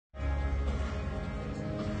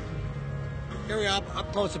Here we are,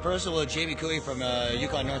 up close and personal with Jamie Koe from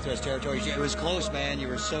Yukon Northwest Territories. It was close, man. You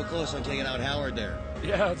were so close on taking out Howard there.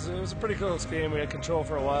 Yeah, it was a pretty close game. We had control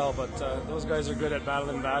for a while, but those guys are good at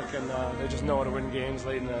battling back, and they just know how to win games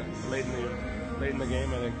late in the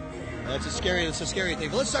game, I think. That's a scary thing.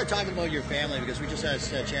 But let's start talking about your family, because we just had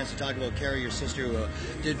a chance to talk about Carrie, your sister,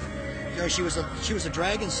 who she was a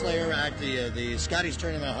dragon slayer at the Scotties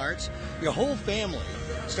Tournament of Hearts. Your whole family,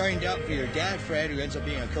 starting out for your dad Fred, who ends up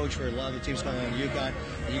being a coach for a lot of the teams coming on Yukon,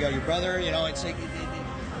 and you got your brother. You know, it's like,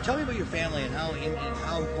 tell me about your family and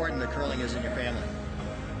how important the curling is in your family.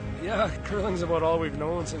 Yeah, curling's about all we've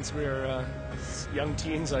known since we were young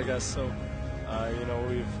teens, I guess. So, you know,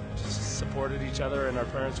 we've just supported each other, and our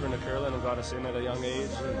parents were into curling and got us in at a young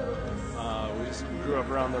age. And we just grew up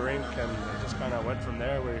around the rink, and it just kind of went from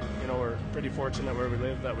there. We're pretty fortunate where we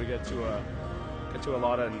live that we get to a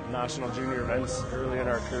lot of national junior events early in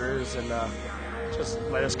our careers, and just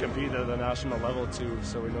let us compete at the national level too.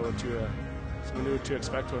 So we know what to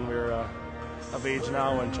expect when we're of age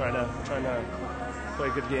now, and trying to play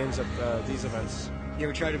good games at these events. You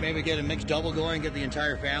ever try to maybe get a mixed double going, get the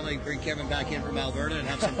entire family, bring Kevin back in from Alberta and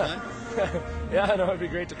have some fun? Yeah, I know it'd be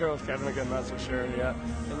great to curl with Kevin again, that's for sure. Yeah,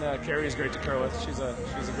 and Carrie's great to curl with. She's a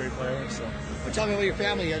great player. So. Well, tell me about your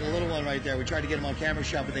family. You had a little one right there. We tried to get him on camera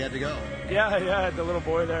shot, but they had to go. Yeah, I had the little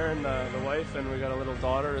boy there and the wife, and we got a little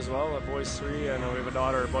daughter as well. The boy's 3, and we have a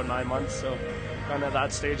daughter about 9 months. So kind of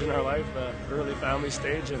that stage in our life, the early family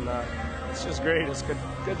stage, and it's just great. It's good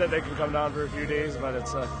that they can come down for a few days, but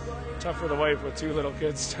it's tough for the wife with 2 little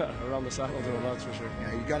kids around the saddle doing, that's for sure.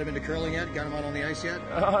 Yeah, you got him into curling yet? Got him out on the ice yet?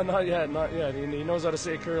 Not yet. He knows how to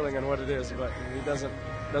say curling and what it is, but he doesn't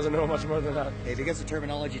know much more than that. Hey, if he gets the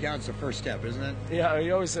terminology down, it's the first step, isn't it? Yeah, he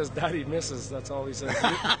always says, "Daddy misses." That's all he says.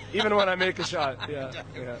 Even when I make a shot. Yeah.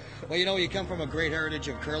 Well, you know, you come from a great heritage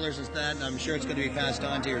of curlers and that, and I'm sure it's going to be passed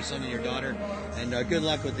on to your son and your daughter. And good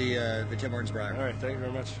luck with the Tim Hortons Brier. All right, thank you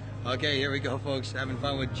very much. Okay, here we go, folks. Having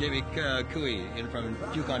fun with Jamie Koe in from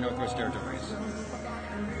Yukon Northwest Territories.